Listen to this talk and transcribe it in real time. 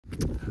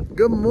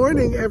Good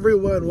morning,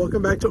 everyone.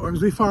 Welcome back to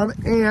Ormsby Farm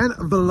and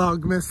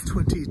VLOGMAS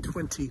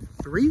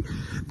 2023.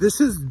 This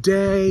is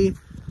day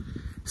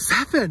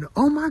 7.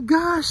 Oh my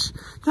gosh.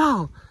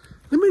 Y'all,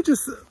 let me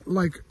just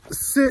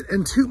sit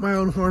and toot my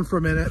own horn for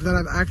a minute that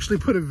I've actually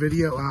put a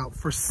video out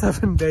for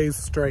 7 days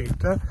straight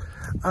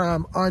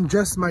on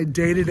just my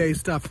day-to-day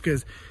stuff,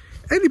 because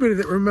anybody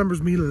that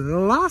remembers me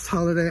last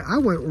holiday, I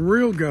went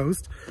real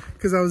ghost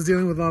because I was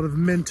dealing with a lot of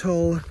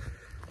mental,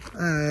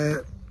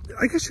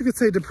 I guess you could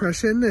say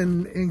depression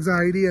and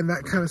anxiety and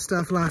that kind of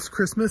stuff last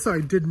Christmas. So I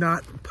did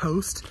not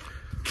post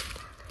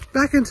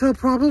back until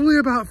probably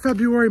about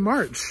February,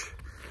 March.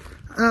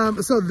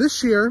 So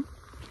this year,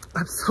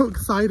 I'm so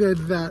excited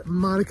that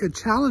Monica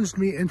challenged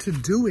me into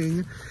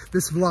doing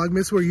this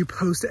Vlogmas where you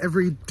post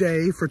every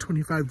day for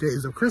 25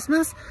 days of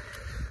Christmas,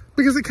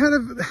 because it kind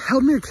of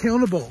held me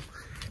accountable.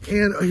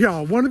 And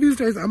y'all, one of these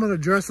days I'm gonna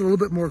dress a little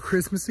bit more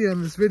Christmassy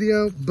on this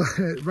video,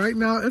 but right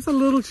now it's a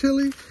little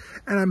chilly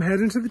and I'm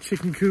heading to the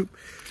chicken coop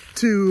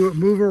to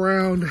move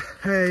around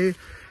hay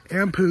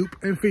and poop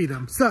and feed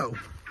them. So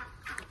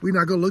we're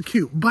not gonna look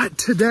cute. But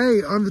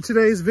today, on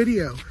today's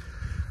video,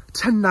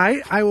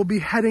 tonight I will be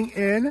heading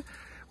in.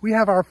 We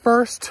have our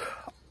first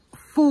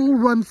full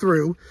run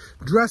through,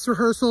 dress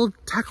rehearsal,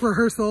 tech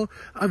rehearsal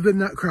of the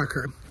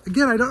Nutcracker.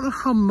 Again, I don't know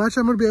how much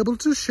I'm gonna be able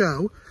to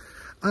show.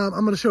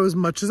 I'm gonna show as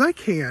much as I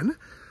can,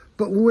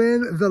 but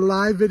when the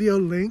live video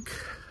link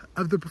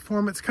of the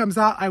performance comes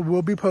out, I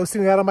will be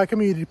posting that on my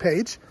community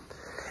page.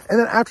 And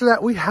then after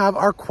that, we have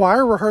our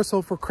choir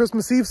rehearsal for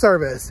Christmas Eve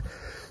service.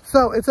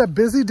 So it's a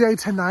busy day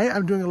tonight.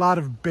 I'm doing a lot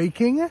of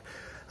baking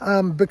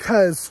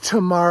because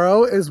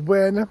tomorrow is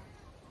when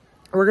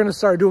we're gonna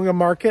start doing a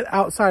market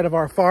outside of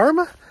our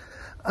farm.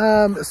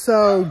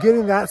 So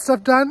getting that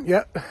stuff done.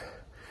 Yep,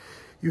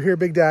 you hear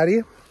Big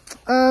Daddy.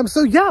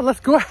 So yeah, let's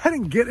go ahead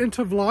and get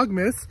into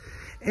Vlogmas,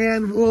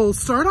 and we'll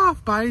start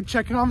off by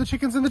checking on the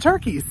chickens and the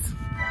turkeys.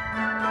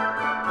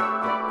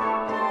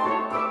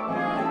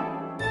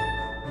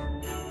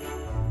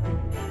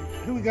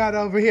 Who we got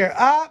over here?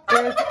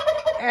 There's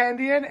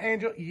Andy and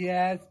Angel.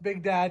 Yes,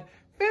 Big Dad.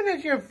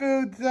 Finish your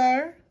food,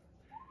 sir.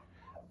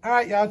 All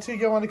right, y'all two,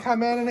 you want to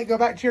come in and go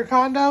back to your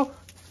condo?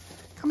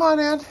 Come on,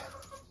 Ant.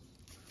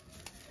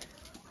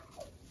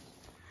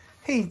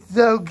 He's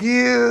so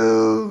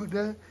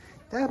cute.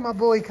 That's my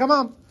boy. Come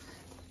on.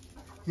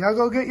 Y'all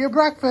go get your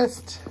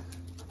breakfast.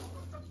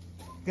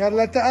 You gotta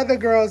let the other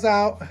girls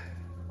out.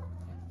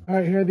 All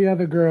right, here are the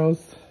other girls.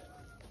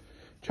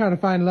 Trying to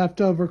find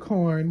leftover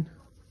corn.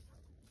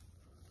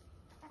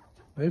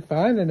 They're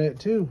finding it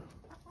too.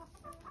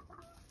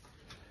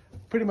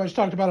 Pretty much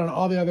talked about it on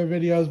all the other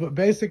videos, but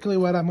basically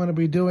what I'm gonna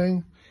be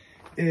doing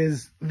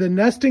is the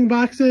nesting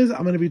boxes,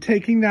 I'm gonna be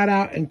taking that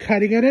out and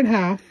cutting it in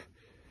half.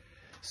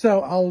 So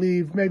I'll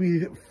leave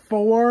maybe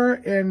 4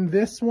 in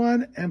this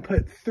one and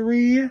put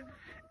 3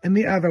 in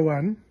the other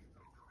one.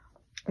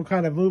 We'll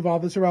kind of move all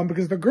this around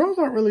because the girls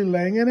aren't really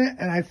laying in it,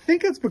 and I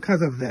think it's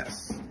because of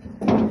this.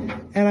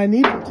 And I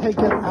need to take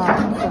it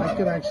out so I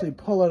can actually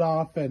pull it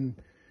off and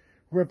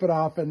rip it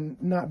off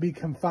and not be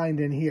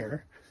confined in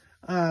here.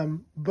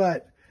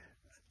 But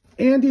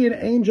Andy and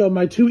Angel,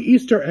 my 2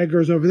 Easter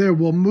eggers over there,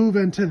 will move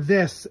into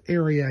this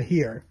area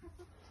here.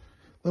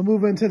 They'll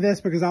move into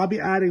this because I'll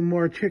be adding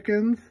more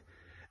chickens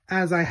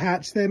as I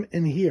hatch them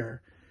in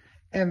here.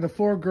 And the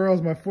 4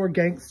 girls, my 4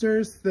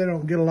 gangsters, they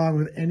don't get along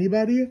with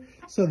anybody.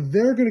 So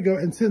they're gonna go,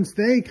 and since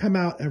they come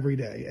out every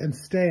day and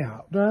stay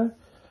out, they're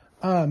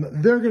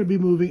gonna be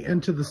moving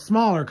into the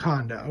smaller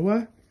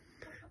condo,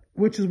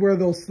 which is where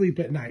they'll sleep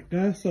at night.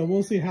 So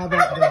we'll see how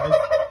that goes.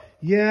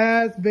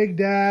 Yes, Big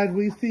Dad,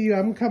 we see you.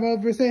 I'm gonna come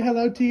over and say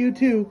hello to you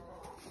too.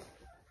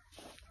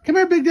 Come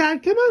here, Big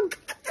Dad, come on.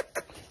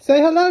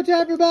 Say hello to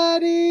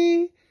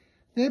everybody.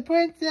 The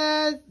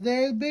princess,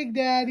 there's Big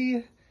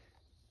Daddy.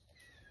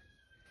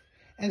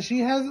 And she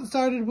hasn't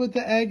started with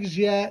the eggs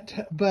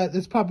yet, but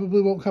this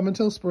probably won't come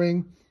until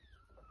spring.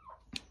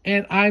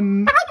 And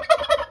I'm...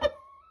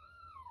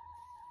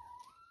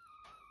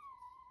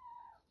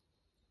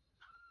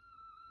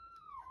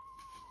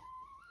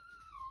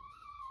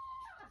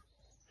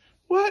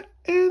 What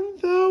in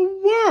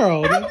the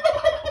world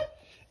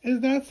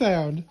is that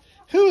sound?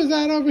 Who is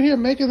that over here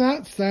making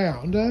that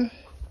sound?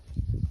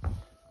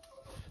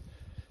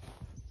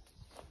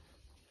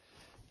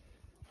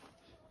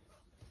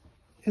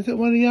 Is it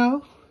one of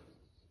y'all?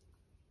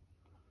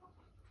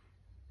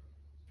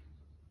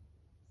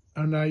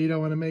 Oh no, you don't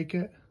want to make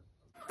it?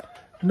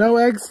 No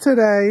eggs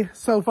today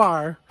so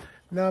far.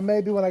 Now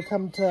maybe when I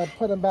come to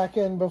put them back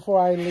in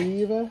before I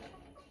leave,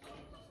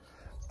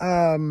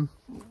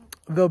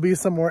 there'll be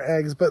some more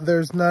eggs, but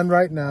there's none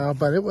right now.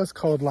 But it was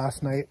cold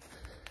last night.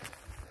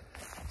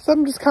 So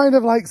I'm just kind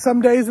of like,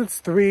 some days it's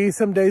 3,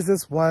 some days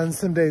it's 1,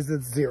 some days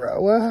it's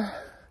 0.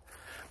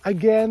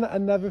 Again,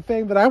 another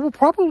thing that I will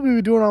probably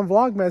be doing on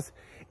Vlogmas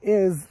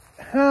is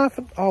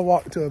I'll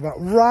walk to about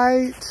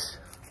right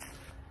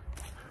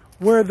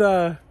where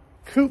the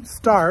coop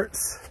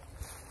starts,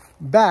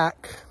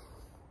 back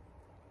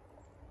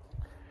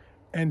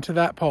and to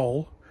that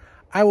pole.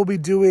 I will be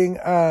doing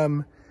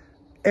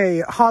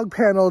a hog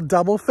panel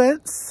double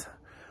fence.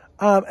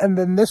 And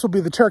then this will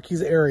be the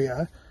turkeys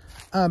area.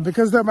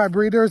 Because they're my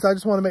breeders, I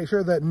just want to make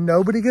sure that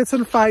nobody gets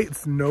in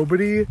fights.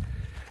 Nobody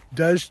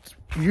does,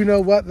 you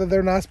know what, that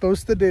they're not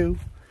supposed to do.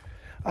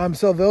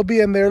 So they'll be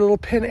in their little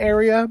pen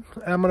area.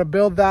 And I'm going to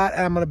build that.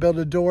 And I'm going to build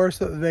a door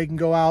so that they can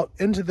go out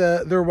into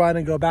their run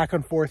and go back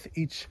and forth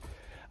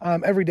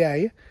every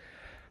day.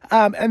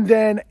 And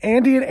then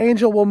Andy and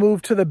Angel will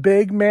move to the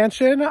big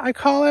mansion, I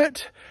call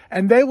it.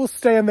 And they will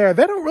stay in there.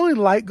 They don't really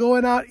like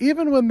going out.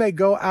 Even when they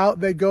go out,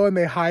 they go and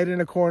they hide in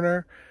a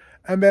corner.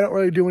 And they don't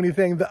really do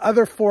anything. The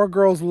other 4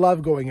 girls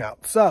love going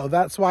out. So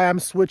that's why I'm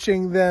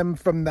switching them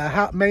from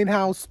the main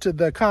house to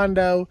the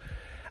condo.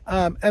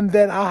 And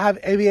then I'll have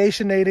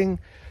aviationating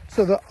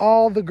so that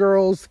all the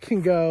girls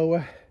can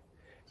go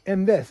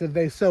in this if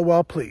they so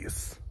well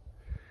please.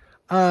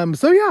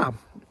 So yeah,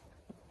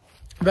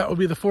 that will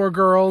be the 4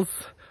 girls.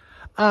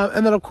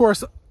 And then of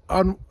course,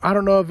 I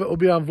don't know if it will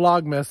be on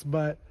Vlogmas,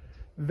 but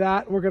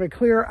that we're going to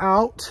clear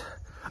out.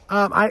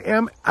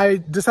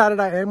 I decided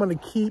I am going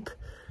to keep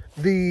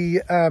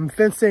the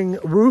fencing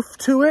roof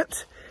to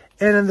it.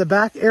 And in the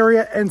back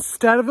area,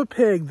 instead of a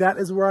pig, that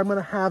is where I'm going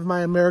to have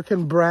my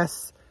American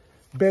breasts,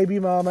 baby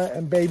mama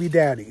and baby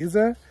daddies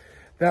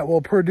that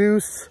will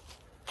produce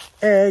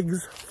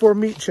eggs for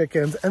meat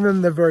chickens. And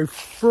then the very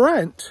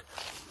front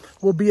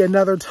will be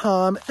another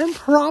tom and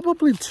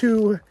probably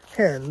 2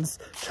 hens,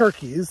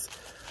 turkeys,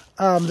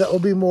 that will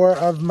be more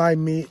of my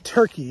meat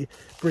turkey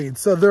breed.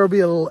 So there will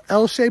be a little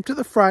L-shaped at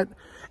the front.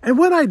 And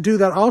when I do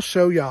that, I'll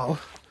show y'all.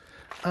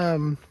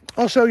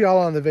 I'll show y'all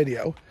on the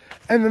video.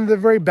 And then the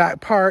very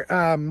back part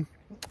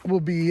will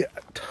be a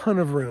ton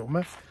of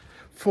room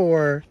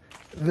for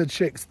the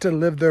chicks to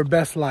live their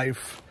best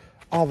life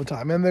all the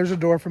time. And there's a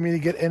door for me to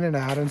get in and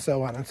out and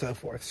so on and so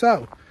forth.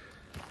 So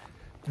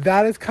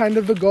that is kind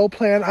of the goal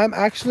plan. I'm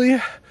actually,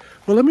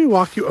 well, let me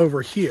walk you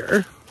over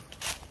here.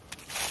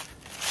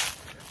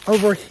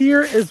 Over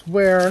here is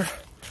where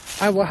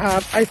I will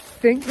have, I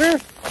think they're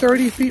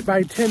 30 feet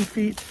by 10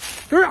 feet.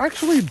 They're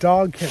actually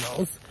dog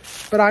kennels,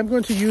 but I'm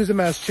going to use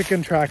them as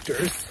chicken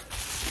tractors.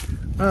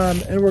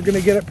 And we're going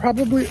to get it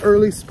probably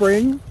early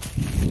spring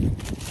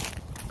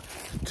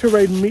to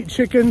raise meat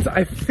chickens.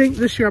 I think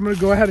this year I'm going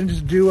to go ahead and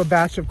just do a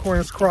batch of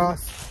Cornish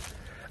cross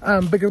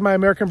because my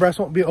American breast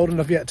won't be old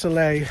enough yet to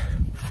lay.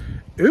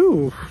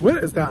 Ooh,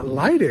 what is that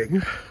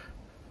lighting?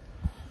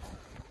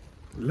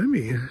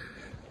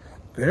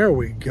 There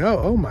we go.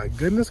 Oh my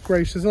goodness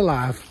gracious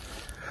alive.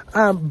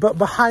 But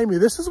behind me,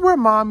 this is where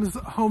Mom's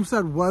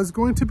homestead was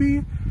going to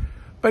be.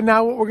 But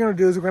now what we're going to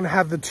do is we're going to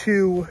have the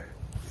 2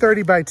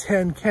 30 by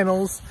 10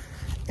 kennels.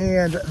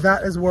 And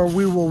that is where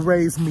we will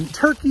raise meat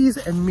turkeys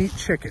and meat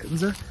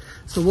chickens.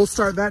 So we'll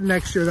start that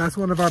next year. That's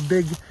one of our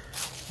big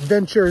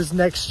ventures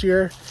next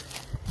year.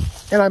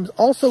 And I'm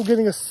also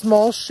getting a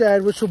small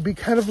shed, which will be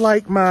kind of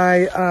like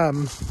my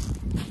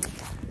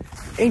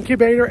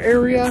incubator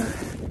area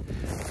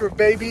for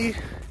baby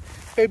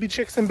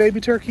chicks and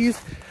baby turkeys.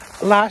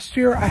 Last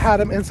year I had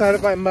them inside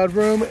of my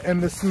mudroom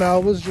and the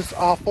smell was just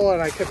awful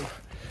and I couldn't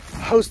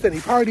host any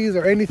parties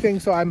or anything.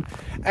 So I'm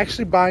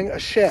actually buying a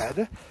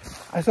shed.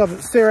 I saw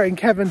that Sarah and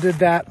Kevin did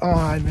that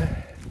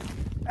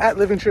at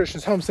Living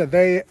Traditions Homestead.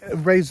 They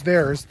raised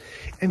theirs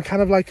in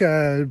kind of like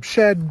a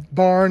shed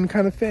barn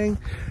kind of thing.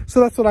 So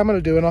that's what I'm going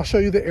to do. And I'll show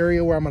you the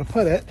area where I'm going to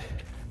put it.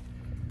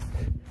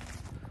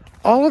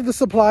 All of the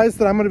supplies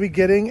that I'm going to be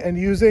getting and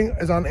using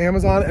is on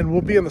Amazon and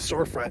will be in the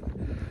storefront.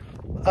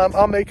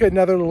 I'll make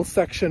another little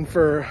section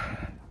for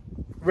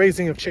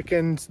raising of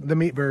chickens, the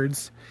meat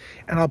birds,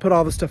 and I'll put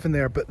all the stuff in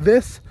there. But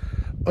this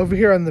over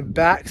here on the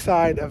back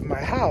side of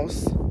my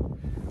house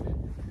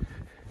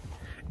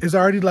is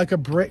already like a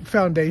brick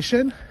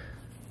foundation.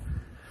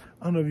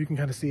 I don't know if you can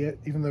kind of see it,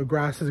 even though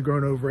grass has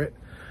grown over it.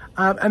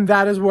 And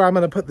that is where I'm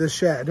going to put this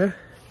shed.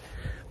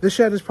 This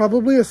shed is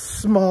probably a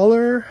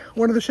smaller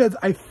one of the sheds.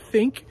 I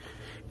think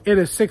it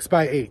is 6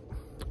 by 8.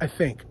 I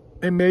think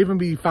it may even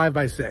be 5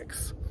 by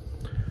 6.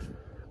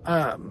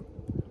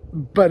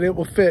 But it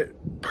will fit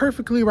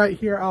perfectly right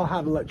here. I'll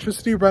have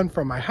electricity run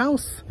from my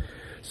house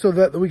so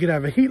that we can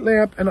have a heat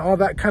lamp and all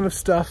that kind of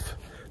stuff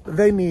that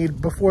they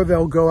need before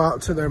they'll go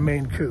out to their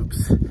main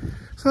coops.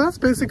 So that's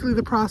basically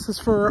the process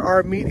for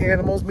our meat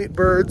animals, meat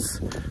birds,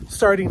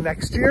 starting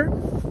next year.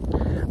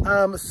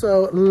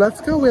 So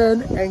let's go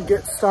in and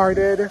get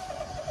started.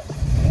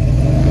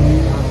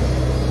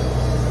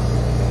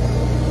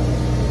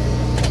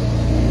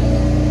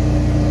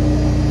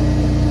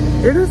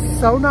 It is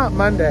so not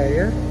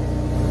Monday.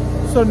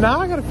 So now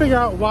I gotta figure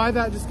out why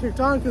that just kicked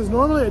on, because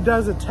normally it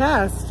does a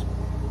test,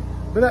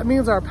 but that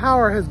means our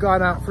power has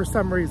gone out for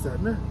some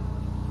reason.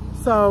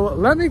 So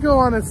let me go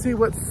on and see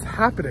what's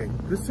happening.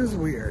 This is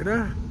weird.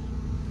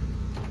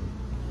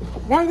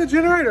 Why did the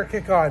generator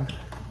kick on?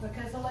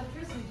 Because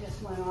electricity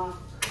just went off.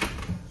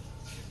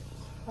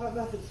 I don't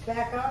know if it's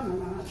back on or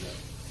not.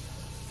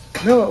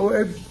 No,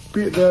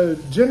 the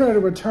generator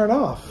would turn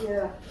off.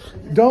 Yeah.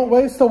 Don't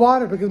waste the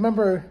water because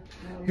remember,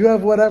 you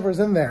have whatever's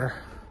in there.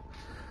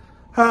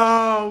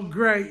 Oh,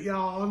 great,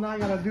 y'all. Now I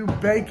gotta do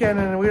bacon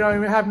and we don't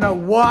even have no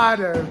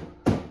water.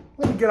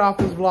 Let me get off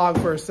this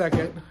vlog for a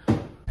second.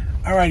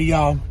 Alrighty,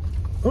 y'all.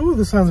 Oh,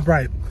 this sounds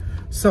bright.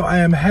 So I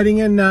am heading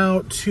in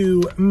now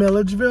to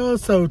Milledgeville.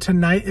 So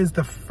tonight is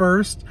the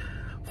first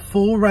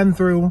full run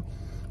through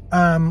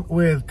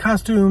with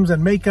costumes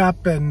and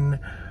makeup and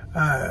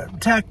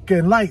tech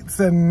and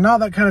lights and all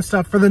that kind of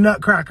stuff for the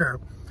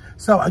Nutcracker.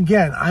 So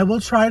again, I will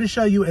try to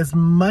show you as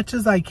much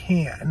as I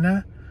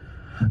can,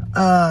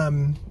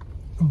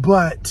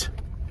 but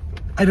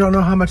I don't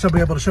know how much I'll be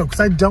able to show because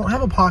I don't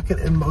have a pocket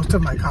in most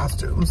of my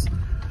costumes.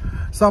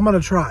 So I'm gonna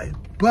try,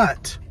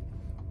 but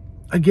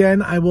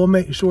again, I will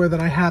make sure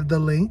that I have the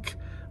link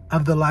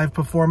of the live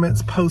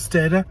performance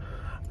posted.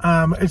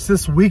 It's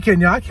this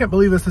weekend. Yeah, I can't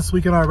believe it's this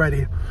weekend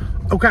already.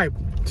 Okay,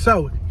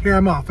 so here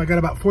I'm off. I got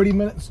about 40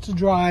 minutes to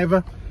drive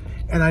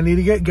and I need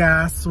to get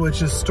gas,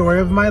 which is story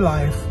of my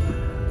life.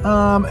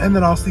 And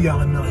then I'll see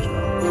y'all in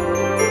Milledgeville.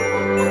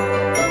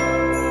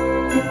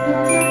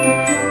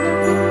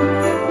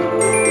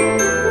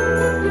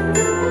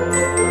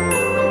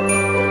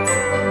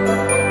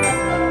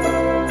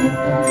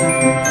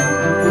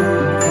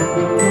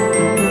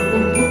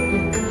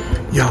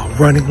 Y'all,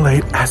 running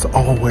late as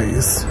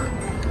always.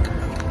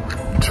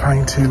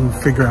 Trying to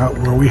figure out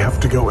where we have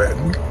to go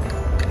in.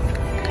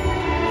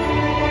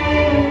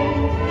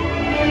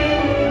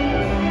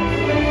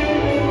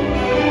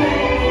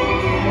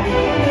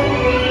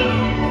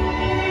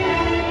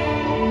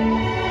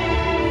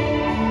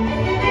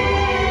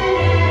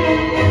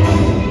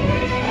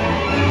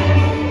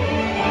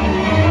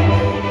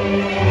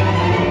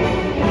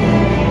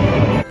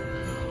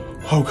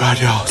 Oh God,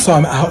 y'all. So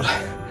I'm out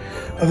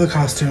of the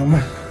costume.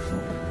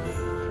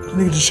 I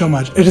didn't get to show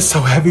much. It is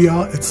so heavy,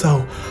 y'all. It's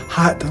so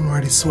hot. I'm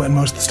already sweating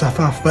most of the stuff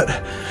off, but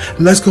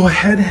let's go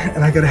ahead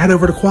and I gotta head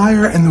over to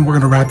choir and then we're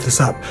gonna wrap this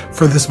up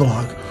for this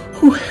vlog.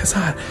 Whew, it's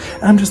hot.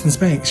 I'm just in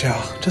Spanx,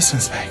 y'all. Just in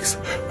Spanx.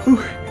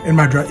 Whew. In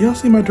my dress. Y'all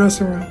see my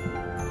dressing room?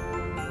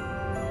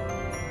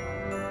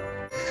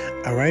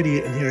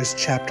 Alrighty, and here's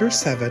chapter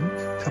 7,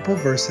 a couple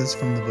verses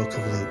from the book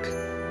of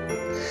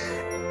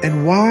Luke.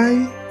 And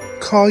why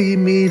call ye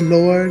me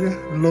Lord,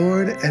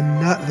 Lord,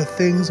 and not the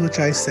things which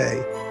I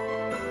say?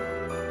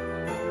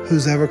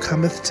 Whosoever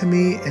cometh to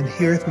me and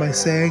heareth my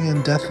saying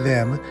and doth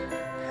them,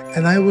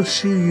 and I will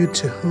shew you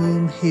to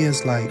whom he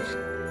is like.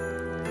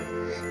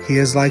 He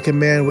is like a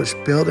man which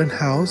built an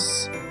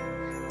house,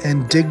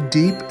 and digged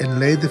deep and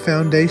laid the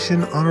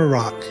foundation on a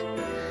rock.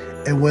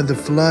 And when the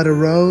flood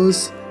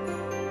arose,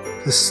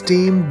 the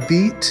steam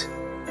beat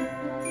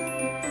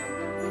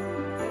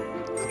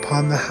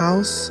upon the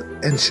house,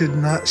 and should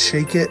not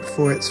shake it,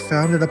 for it's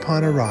founded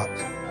upon a rock.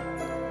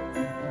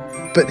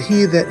 But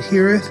he that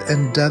heareth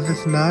and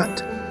doeth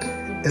not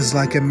is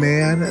like a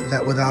man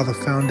that without a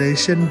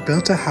foundation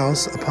built a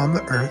house upon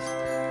the earth,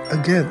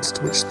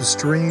 against which the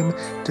stream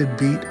did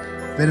beat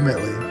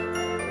vehemently.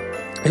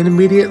 And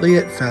immediately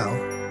it fell,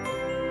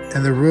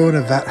 and the ruin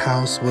of that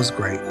house was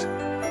great.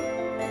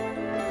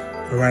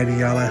 Alrighty,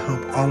 y'all, I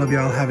hope all of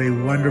y'all have a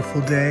wonderful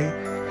day,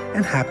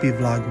 and happy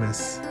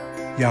Vlogmas.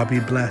 Y'all be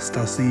blessed.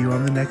 I'll see you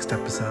on the next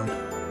episode.